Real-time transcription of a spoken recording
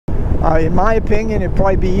In my opinion, it'd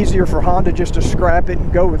probably be easier for Honda just to scrap it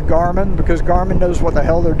and go with Garmin, because Garmin knows what the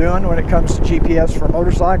hell they're doing when it comes to GPS for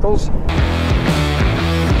motorcycles.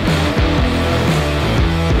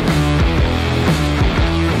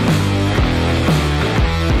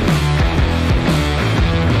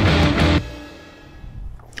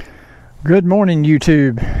 Good morning,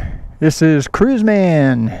 YouTube. This is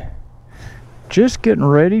Cruiseman. Just getting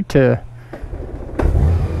ready to,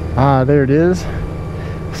 there it is,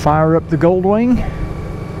 fire up the Goldwing,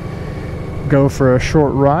 go for a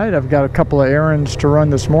short ride. I've got a couple of errands to run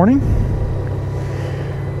this morning.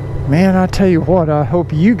 Man, I tell you what, I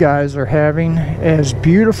hope you guys are having as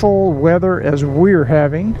beautiful weather as we're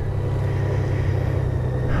having.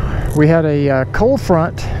 We had a cold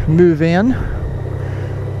front move in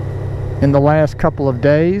the last couple of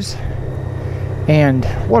days, and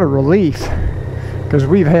what a relief, because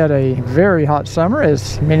we've had a very hot summer,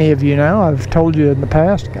 as many of you know. I've told you in the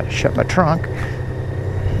past. Got to shut my trunk.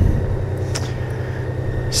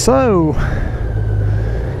 So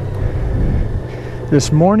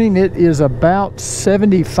this morning it is about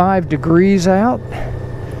 75 degrees out,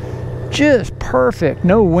 just perfect.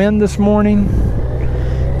 No wind this morning,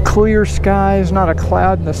 clear skies, not a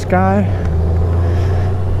cloud in the sky.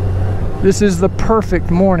 This is the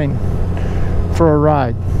perfect morning for a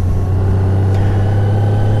ride.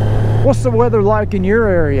 What's the weather like in your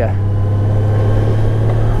area?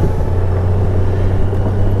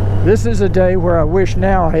 This is a day where I wish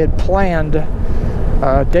now I had planned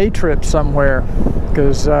a day trip somewhere,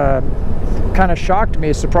 because kind of shocked me,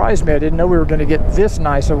 it surprised me. I didn't know we were going to get this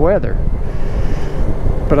nice of weather.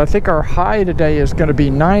 But I think our high today is going to be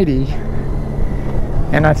 90.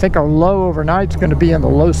 And I think our low overnight is going to be in the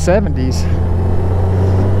low 70s.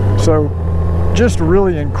 So just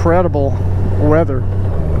really incredible weather.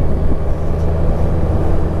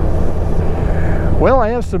 Well, I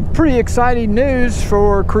have some pretty exciting news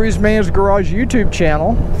for Cruiseman's Garage YouTube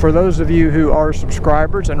channel, for those of you who are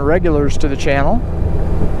subscribers and regulars to the channel.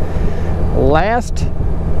 Last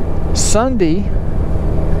Sunday,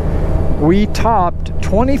 we topped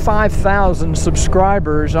 25,000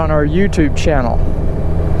 subscribers on our YouTube channel.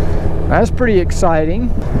 That's pretty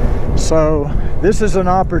exciting. So this is an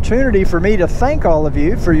opportunity for me to thank all of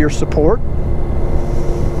you for your support.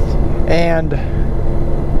 And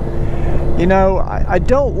you know, I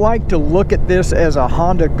don't like to look at this as a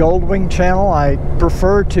Honda Goldwing channel. I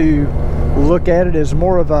prefer to look at it as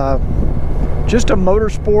more of just a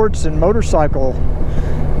motorsports and motorcycle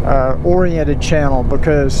oriented channel,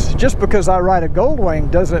 because just because I ride a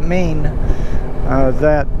Goldwing doesn't mean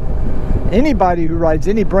that anybody who rides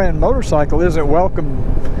any brand motorcycle isn't welcome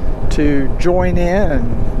to join in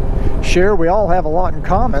and share. We all have a lot in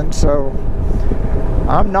common, so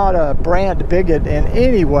I'm not a brand bigot in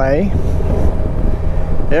any way.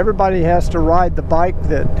 Everybody has to ride the bike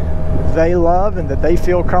that they love and that they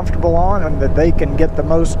feel comfortable on and that they can get the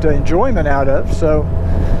most enjoyment out of. So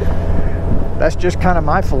that's just kind of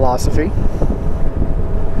my philosophy.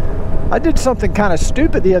 I did something kind of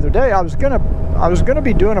stupid the other day. I was gonna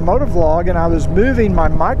be doing a motor vlog, and I was moving my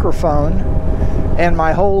microphone and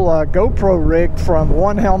my whole GoPro rig from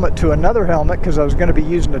one helmet to another helmet, because I was going to be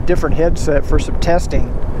using a different headset for some testing.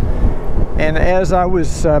 And as I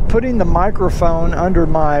was putting the microphone under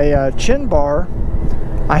my chin bar,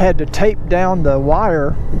 I had to tape down the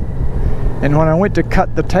wire, and when I went to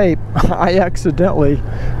cut the tape, I accidentally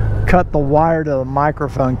cut the wire to the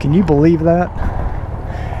microphone. Can you believe that?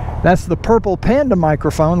 That's the Purple Panda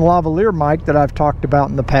microphone, lavalier mic, that I've talked about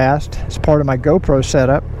in the past. It's part of my GoPro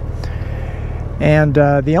setup. And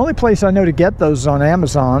the only place I know to get those is on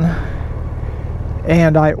Amazon.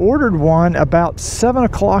 And I ordered one about 7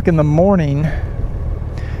 o'clock in the morning.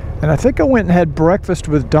 And I think I went and had breakfast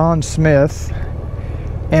with Don Smith.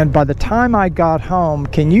 And by the time I got home,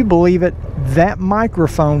 can you believe it? That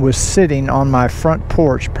microphone was sitting on my front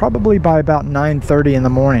porch, probably by about 9:30 in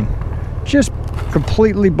the morning. Just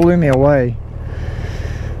completely blew me away.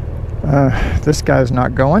 This guy's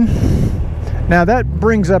not going. Now that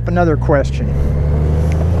brings up another question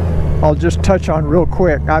I'll just touch on real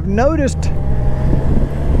quick. I've noticed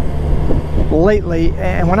lately,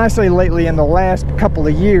 and when I say lately, in the last couple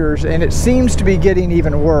of years, and it seems to be getting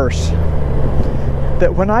even worse,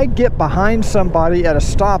 that when I get behind somebody at a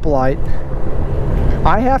stoplight,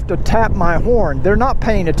 I have to tap my horn. They're not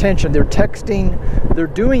paying attention. They're texting. They're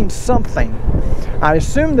doing something. I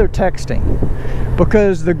assume they're texting,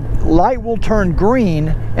 because the light will turn green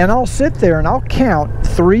and I'll sit there and I'll count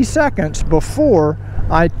 3 seconds before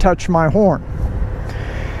I touch my horn.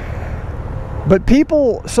 But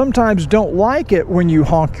people sometimes don't like it when you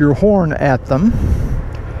honk your horn at them.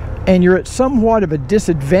 and you're at somewhat of a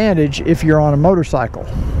disadvantage if you're on a motorcycle.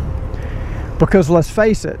 Because let's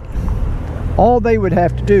face it, all they would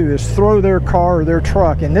have to do is throw their car or their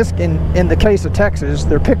truck, in the case of Texas,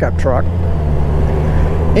 their pickup truck,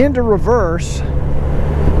 into reverse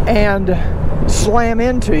and slam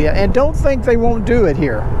into you. And don't think they won't do it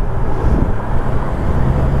here.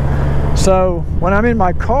 So when I'm in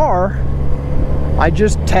my car, I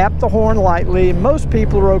just tap the horn lightly. Most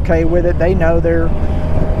people are okay with it. They know they're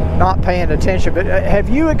not paying attention. But have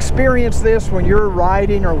you experienced this when you're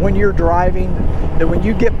riding or when you're driving, that when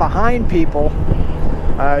you get behind people,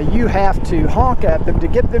 you have to honk at them to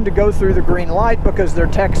get them to go through the green light because they're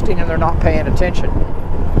texting and they're not paying attention?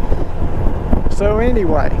 So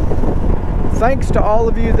anyway, thanks to all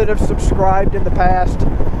of you that have subscribed in the past.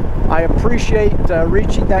 I appreciate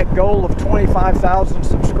reaching that goal of 25,000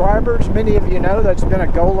 subscribers. Many of you know that's been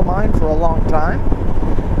a goal of mine for a long time.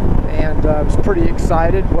 And I was pretty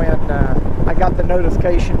excited when I got the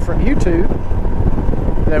notification from YouTube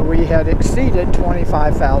that we had exceeded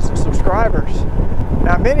 25,000 subscribers.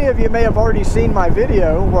 Now, many of you may have already seen my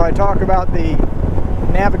video where I talk about the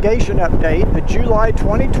navigation update, the July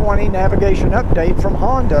 2020 navigation update from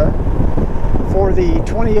Honda for the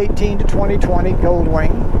 2018 to 2020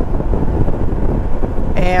 Goldwing.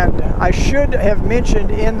 And I should have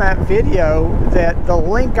mentioned in that video that the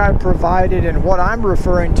link I provided and what I'm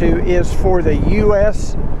referring to is for the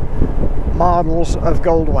US models of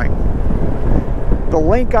Goldwing. The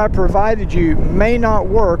link I provided you may not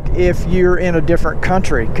work if you're in a different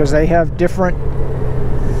country, because they have different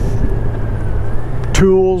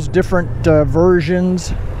tools, different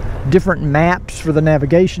versions, different maps for the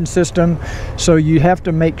navigation system. So you have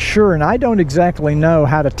to make sure, and I don't exactly know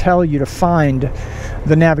how to tell you to find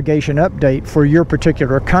the navigation update for your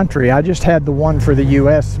particular country. I just had the one for the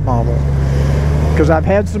US model, because I've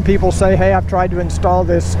had some people say, hey, I've tried to install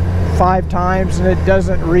this 5 times and it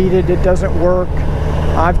doesn't read it, it doesn't work.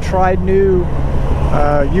 I've tried new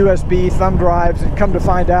USB thumb drives and come to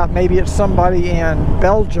find out maybe it's somebody in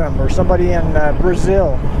Belgium or somebody in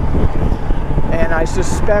Brazil. And I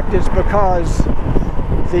suspect it's because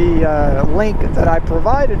the link that I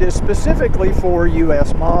provided is specifically for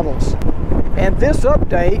US models. And this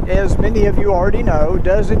update, as many of you already know,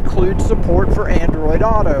 does include support for Android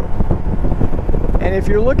Auto. And if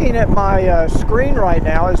you're looking at my screen right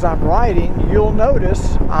now as I'm writing, you'll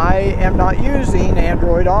notice I am not using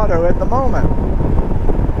Android Auto at the moment.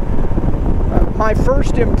 My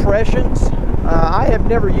first impressions, I have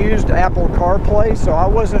never used Apple CarPlay, so I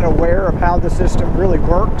wasn't aware of how the system really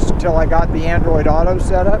works until I got the Android Auto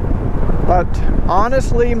set up. But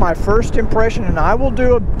honestly, my first impression, and I will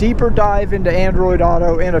do a deeper dive into Android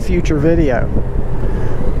Auto in a future video,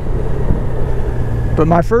 but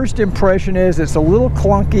my first impression is it's a little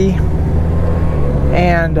clunky,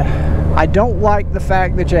 and I don't like the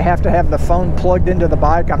fact that you have to have the phone plugged into the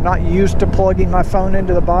bike. I'm not used to plugging my phone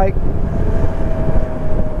into the bike,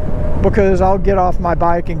 because I'll get off my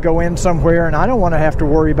bike and go in somewhere and I don't want to have to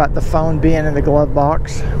worry about the phone being in the glove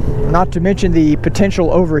box. Not to mention the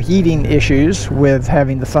potential overheating issues with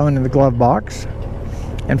having the phone in the glove box.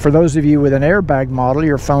 And for those of you with an airbag model,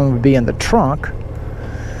 your phone would be in the trunk.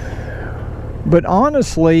 But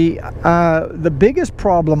honestly, the biggest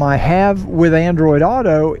problem I have with Android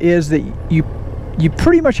Auto is that you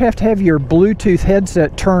pretty much have to have your Bluetooth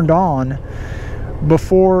headset turned on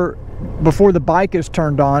before the bike is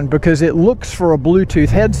turned on, because it looks for a Bluetooth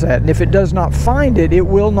headset, and if it does not find it, it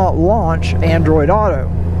will not launch Android Auto.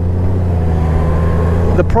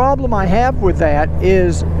 The problem I have with that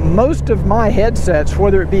is most of my headsets,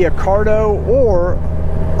 whether it be a Cardo or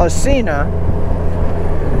a Sena,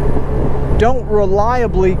 don't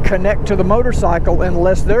reliably connect to the motorcycle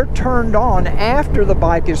unless they're turned on after the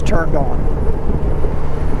bike is turned on.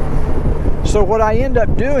 So what I end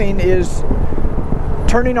up doing is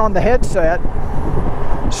turning on the headset,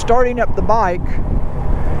 starting up the bike,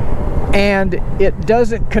 and it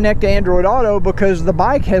doesn't connect to Android Auto because the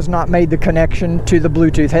bike has not made the connection to the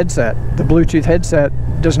Bluetooth headset. The Bluetooth headset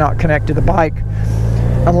does not connect to the bike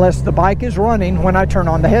unless the bike is running when I turn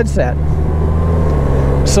on the headset.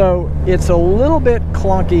 So it's a little bit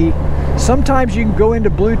clunky. Sometimes you can go into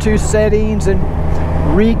Bluetooth settings and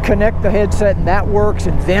reconnect the headset and that works,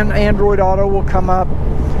 and then Android Auto will come up.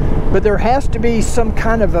 But there has to be some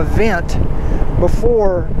kind of event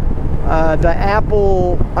before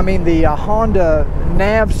the Honda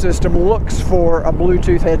nav system looks for a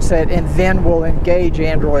Bluetooth headset and then will engage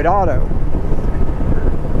Android Auto.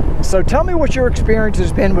 So tell me what your experience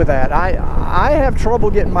has been with that. I have trouble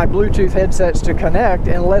getting my Bluetooth headsets to connect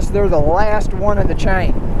unless they're the last one in the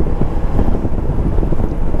chain.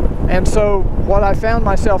 And so what I found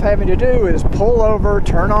myself having to do is pull over,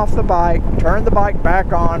 turn off the bike, turn the bike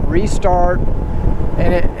back on, restart,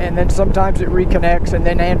 and then sometimes it reconnects, and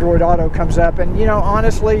then Android Auto comes up. And you know,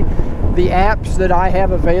 honestly, the apps that I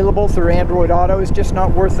have available through Android Auto is just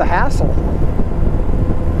not worth the hassle.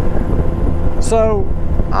 So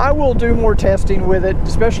I will do more testing with it,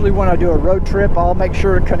 especially when I do a road trip. I'll make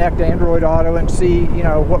sure to connect Android Auto and see, you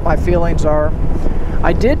know, what my feelings are.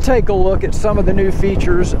 I did take a look at some of the new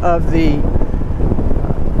features of the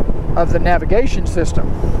navigation system,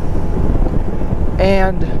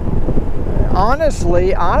 and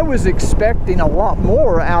honestly, I was expecting a lot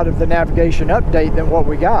more out of the navigation update than what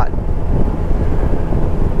we got.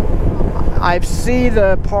 I see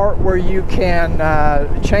the part where you can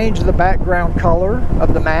change the background color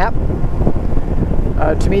of the map.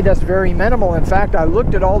 To me, that's very minimal. In fact, I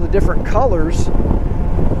looked at all the different colors,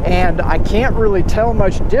 and I can't really tell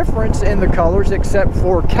much difference in the colors except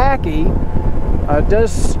for khaki.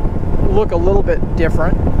 Does look a little bit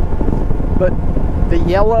different, but the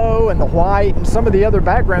yellow and the white and some of the other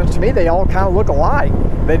backgrounds, to me, they all kind of look alike.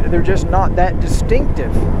 They're just not that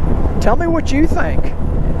distinctive. Tell me what you think.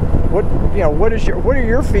 What are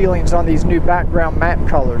your feelings on these new background map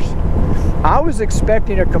colors? I was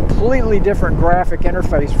expecting a completely different graphic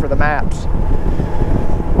interface for the maps.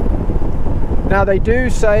 Now, they do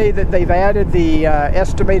say that they've added the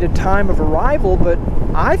estimated time of arrival, but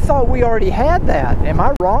I thought we already had that. Am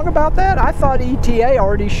I wrong about that? I thought ETA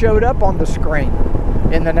already showed up on the screen,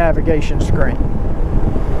 in the navigation screen.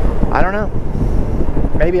 I don't know.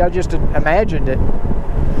 Maybe I just imagined it.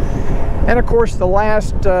 And of course, the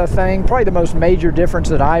last thing, probably the most major difference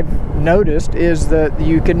that I've noticed, is that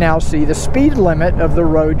you can now see the speed limit of the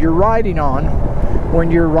road you're riding on when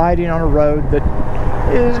you're riding on a road that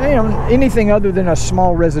is, you know, anything other than a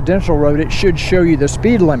small residential road. It should show you the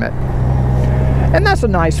speed limit. And that's a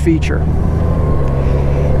nice feature.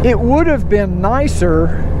 It would have been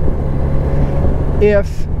nicer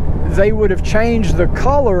if they would have changed the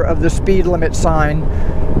color of the speed limit sign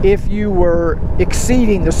if you were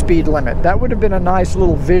exceeding the speed limit. That would have been a nice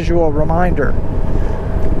little visual reminder.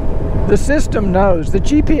 The system knows, the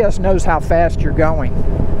GPS knows how fast you're going.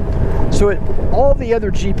 So all the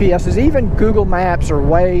other GPSs, even Google Maps or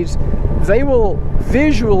Waze, they will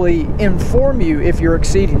visually inform you if you're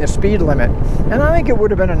exceeding the speed limit. And I think it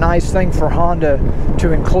would have been a nice thing for Honda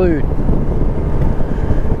to include.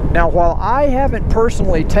 Now, while I haven't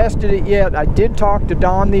personally tested it yet, I did talk to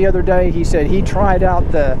Don the other day. He said he tried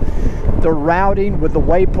out the routing with the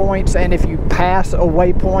waypoints, and if you pass a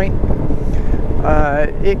waypoint,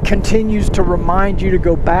 it continues to remind you to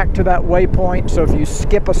go back to that waypoint. So if you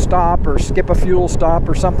skip a stop or skip a fuel stop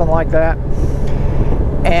or something like that,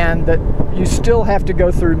 and that you still have to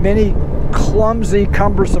go through many clumsy,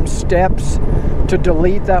 cumbersome steps to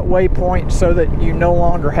delete that waypoint so that you no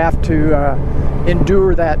longer have to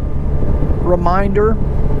endure that reminder.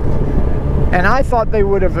 And I thought they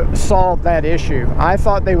would have solved that issue. I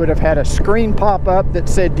thought they would have had a screen pop up that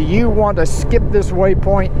said, do you want to skip this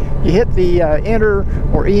waypoint? You hit the enter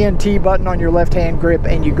or ENT button on your left hand grip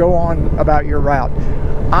and you go on about your route.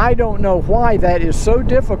 I don't know why that is so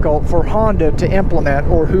difficult for Honda to implement,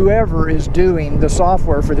 or whoever is doing the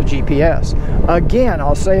software for the GPS. Again,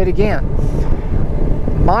 I'll say it again.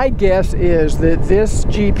 My guess is that this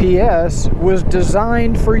GPS was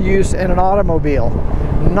designed for use in an automobile,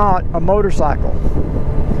 not a motorcycle.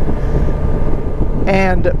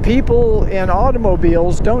 And people in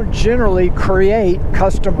automobiles don't generally create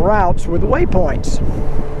custom routes with waypoints.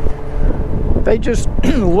 They just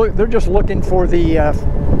they're just looking for the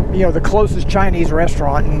the closest Chinese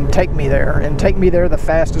restaurant and take me there the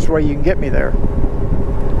fastest way you can get me there.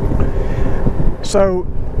 So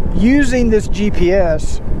using this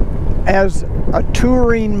GPS as a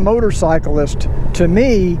touring motorcyclist, to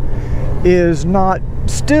me, is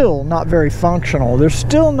still not very functional. There's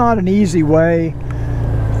still not an easy way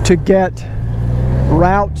to get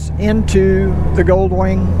routes into the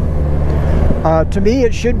Goldwing. To me,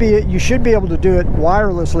 you should be able to do it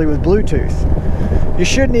wirelessly with Bluetooth. You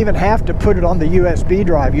shouldn't even have to put it on the USB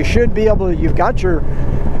drive. You should be able to,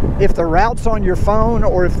 if the route's on your phone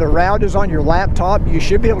or if the route is on your laptop, you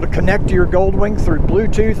should be able to connect to your Goldwing through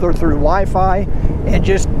Bluetooth or through Wi-Fi and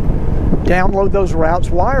just download those routes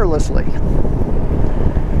wirelessly.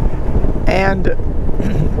 And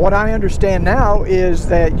what I understand now is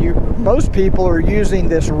that most people are using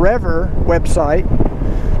this Rever website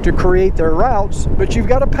to create their routes, but you've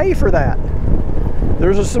got to pay for that.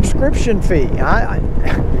 There's a subscription fee,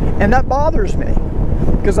 and that bothers me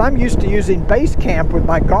because I'm used to using Basecamp with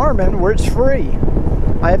my Garmin where it's free.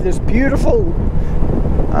 I have this beautiful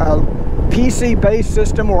PC-based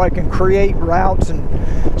system where I can create routes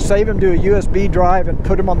and save them to a USB drive and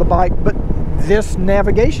put them on the bike, but this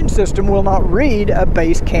navigation system will not read a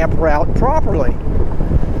base camp route properly.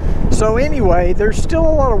 So anyway, there's still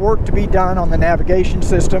a lot of work to be done on the navigation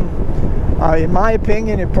system. In my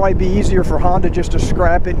opinion, it'd probably be easier for Honda just to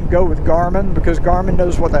scrap it and go with Garmin, because Garmin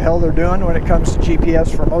knows what the hell they're doing when it comes to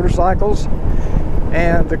GPS for motorcycles.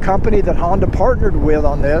 And the company that Honda partnered with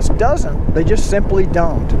on this doesn't. They just simply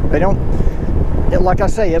don't. They don't, like I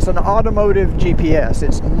say, it's an automotive GPS.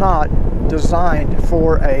 It's not designed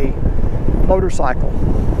for a motorcycle.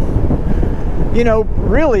 You know,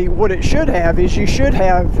 really what it should have is you should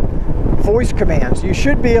have voice commands. You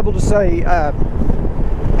should be able to say,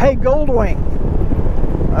 hey Goldwing,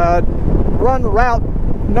 run route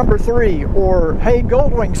number 3, or hey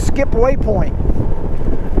Goldwing, skip waypoint.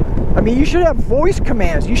 I mean, you should have voice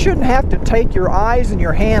commands. You shouldn't have to take your eyes and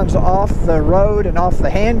your hands off the road and off the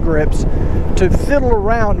hand grips to fiddle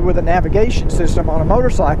around with a navigation system on a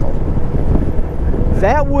motorcycle.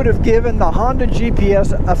 That would have given the Honda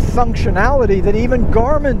GPS a functionality that even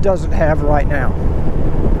Garmin doesn't have right now.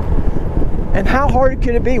 And how hard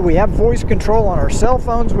could it be? We have voice control on our cell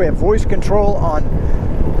phones. We have voice control on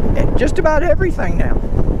just about everything now.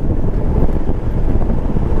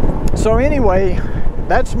 So anyway,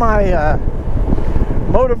 that's my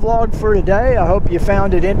motovlog for today. I hope you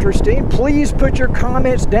found it interesting. Please put your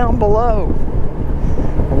comments down below.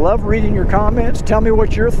 I love reading your comments. Tell me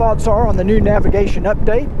what your thoughts are on the new navigation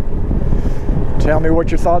update. Tell me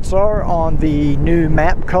what your thoughts are on the new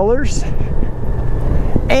map colors.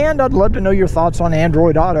 And I'd love to know your thoughts on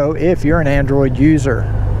Android Auto if you're an Android user.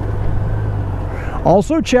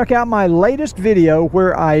 Also, check out my latest video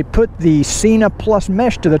where I put the Sena Plus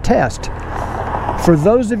Mesh to the test. For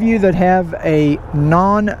those of you that have a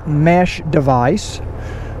non-mesh device,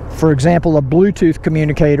 for example, a Bluetooth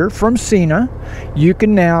communicator from Sena, you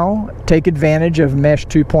can now take advantage of Mesh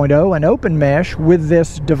 2.0 and Open Mesh with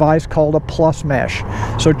this device called a Plus Mesh.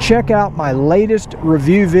 So check out my latest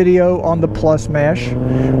review video on the Plus Mesh,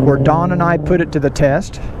 where Don and I put it to the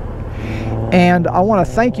test. And I want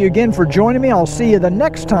to thank you again for joining me. I'll see you the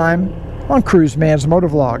next time on Cruiseman's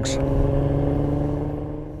Motovlogs.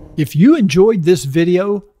 If you enjoyed this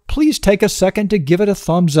video, please take a second to give it a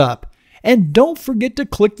thumbs up. And don't forget to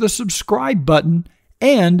click the subscribe button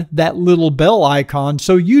and that little bell icon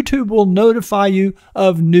so YouTube will notify you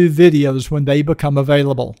of new videos when they become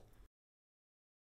available.